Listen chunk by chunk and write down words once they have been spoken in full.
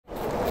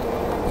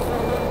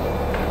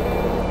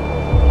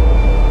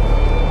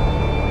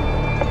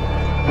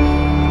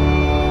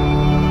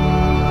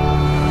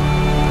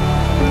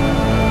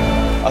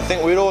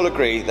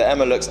agree that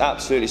Emma looks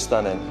absolutely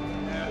stunning.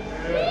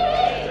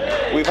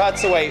 We've had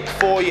to wait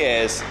 4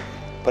 years,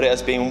 but it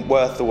has been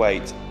worth the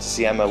wait to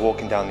see Emma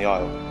walking down the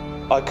aisle.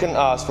 I couldn't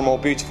ask for a more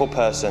beautiful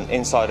person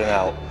inside and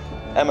out.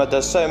 Emma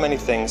does so many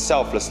things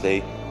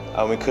selflessly,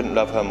 and we couldn't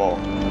love her more.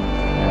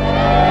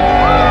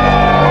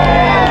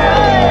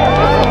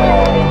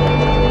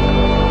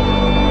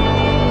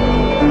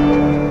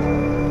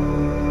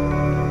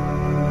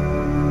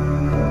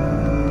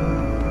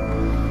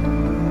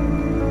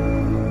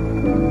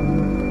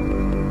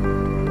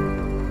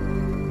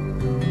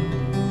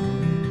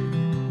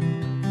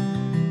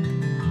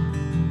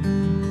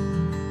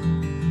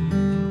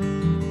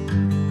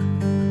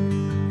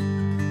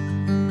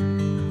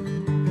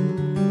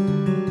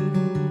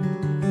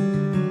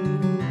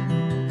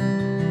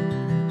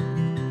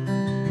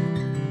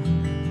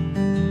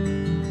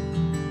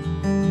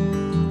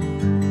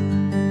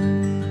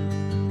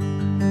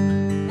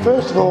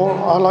 First of all,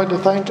 I'd like to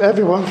thank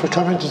everyone for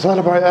coming to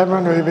celebrate Emma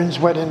and Ruben's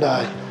wedding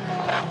day.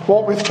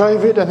 What with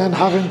COVID and then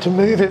having to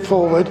move it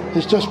forward,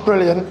 it's just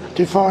brilliant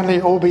to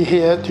finally all be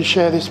here to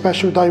share this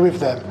special day with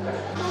them.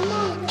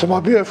 To my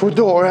beautiful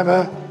daughter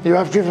Emma, you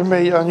have given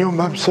me and your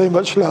mum so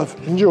much love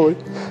and joy,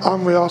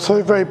 and we are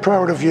so very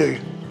proud of you.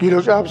 You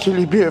look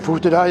absolutely beautiful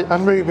today,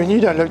 and Ruben,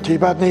 you don't look too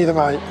bad neither,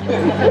 mate.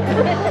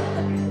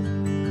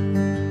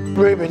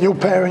 Ruben, your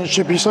parents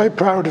should be so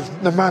proud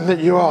of the man that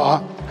you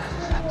are.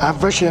 And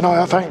Vishy and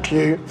I thank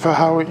you for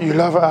how you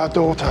love our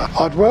daughter.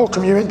 I'd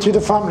welcome you into the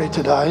family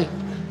today,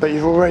 but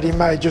you've already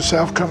made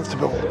yourself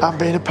comfortable and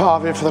been a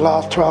part of it for the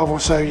last 12 or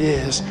so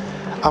years,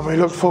 and we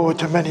look forward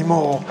to many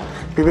more.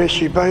 We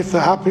wish you both a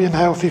happy and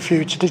healthy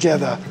future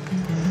together.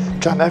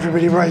 Can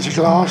everybody raise a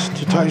glass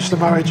to toast the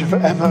marriage of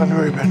Emma and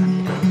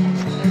Ruben?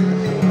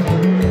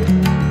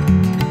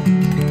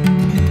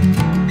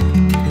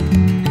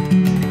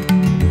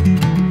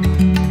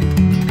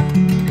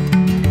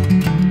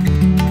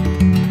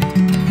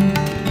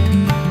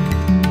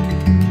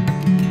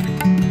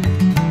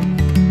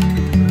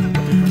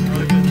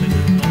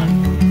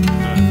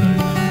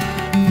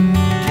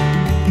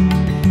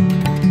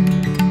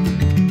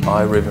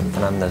 I, Ruben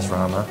Fernandez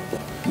Rama,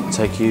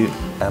 take you,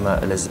 Emma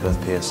Elizabeth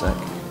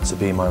Piasek, to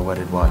be my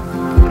wedded wife.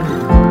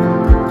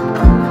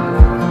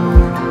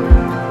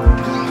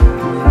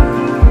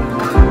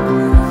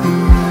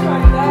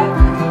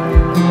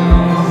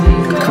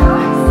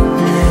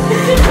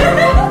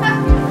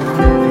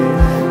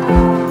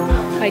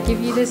 I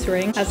give you this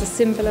ring as a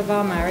symbol of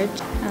our marriage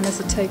and as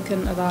a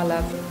token of our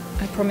love.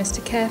 I promise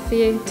to care for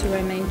you, to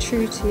remain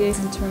true to you,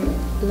 and to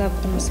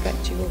love and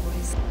respect you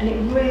always. And it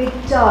really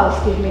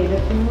does give me the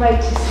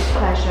greatest of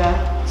pleasure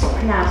to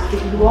pronounce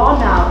that you are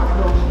now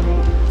lawfully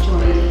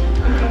joined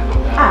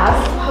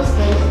as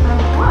husband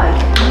and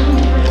wife.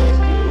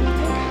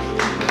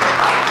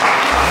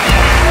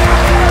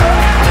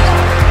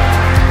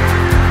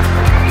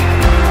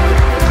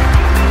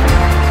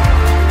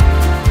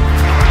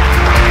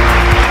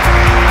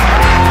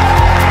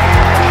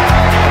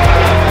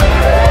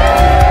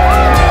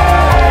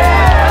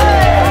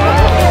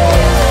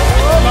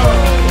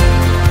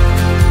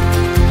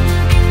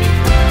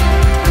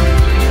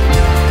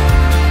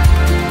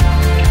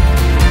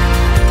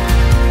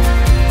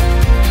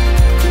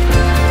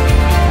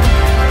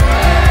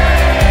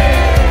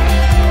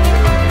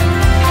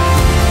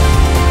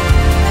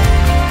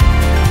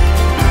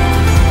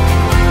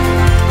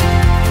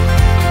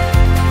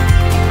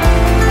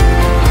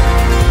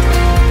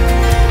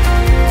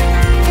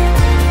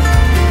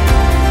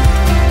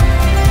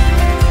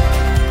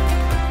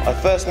 I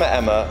first met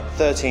Emma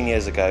 13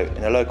 years ago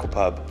in a local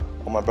pub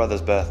on my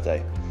brother's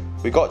birthday.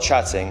 We got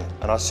chatting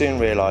and I soon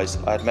realised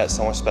I had met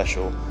someone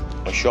special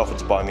when she offered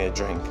to buy me a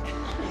drink.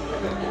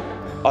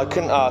 I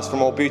couldn't ask for a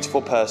more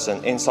beautiful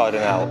person inside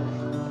and out.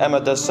 Emma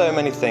does so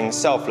many things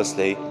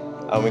selflessly,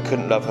 and we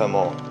couldn't love her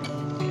more.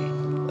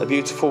 A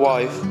beautiful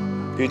wife,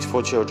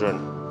 beautiful children,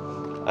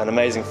 and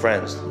amazing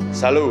friends.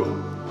 Salut!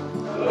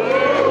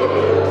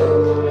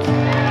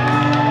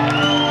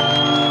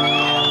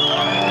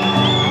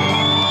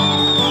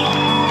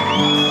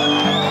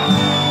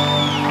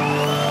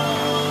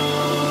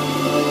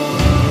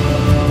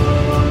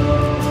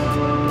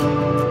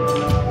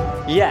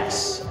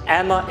 Yes,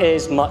 Emma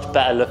is much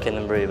better looking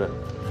than Ruben.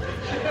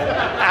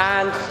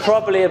 And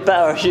probably a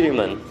better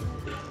human.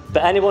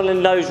 But anyone who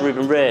knows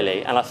Ruben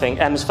really, and I think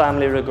Emma's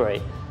family will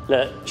agree,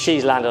 look,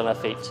 she's landed on her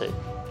feet too.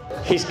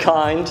 He's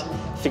kind,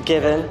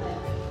 forgiving,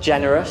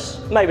 generous,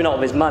 maybe not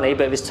with his money,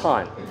 but with his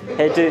time.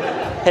 He'd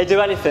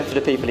do anything for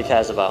the people he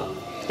cares about.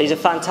 He's a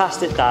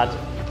fantastic dad,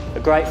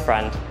 a great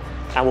friend,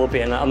 and will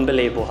be an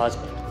unbelievable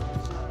husband.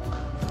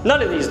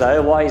 None of these, though,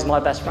 are why he's my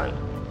best friend.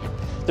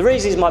 The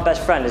reason he's my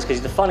best friend is because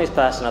he's the funniest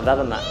person I've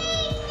ever met.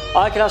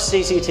 I could have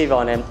CCTV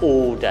on him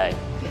all day.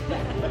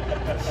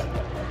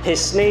 His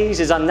sneeze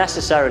is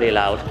unnecessarily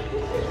loud.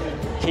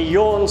 He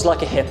yawns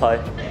like a hippo,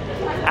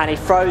 and he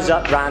throws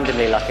up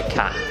randomly like a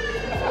cat.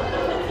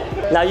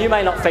 Now, you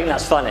may not think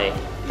that's funny,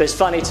 but it's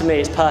funny to me,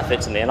 it's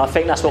perfect to me, and I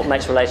think that's what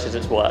makes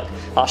relationships work.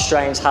 Our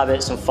strange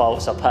habits and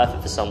faults are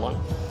perfect for someone.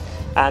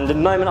 And the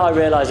moment I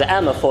realised that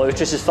Emma thought it was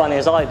just as funny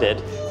as I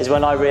did is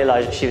when I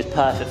realised that she was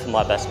perfect for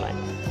my best mate.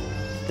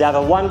 They have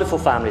a wonderful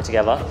family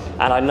together,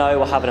 and I know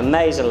we'll have an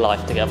amazing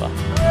life together.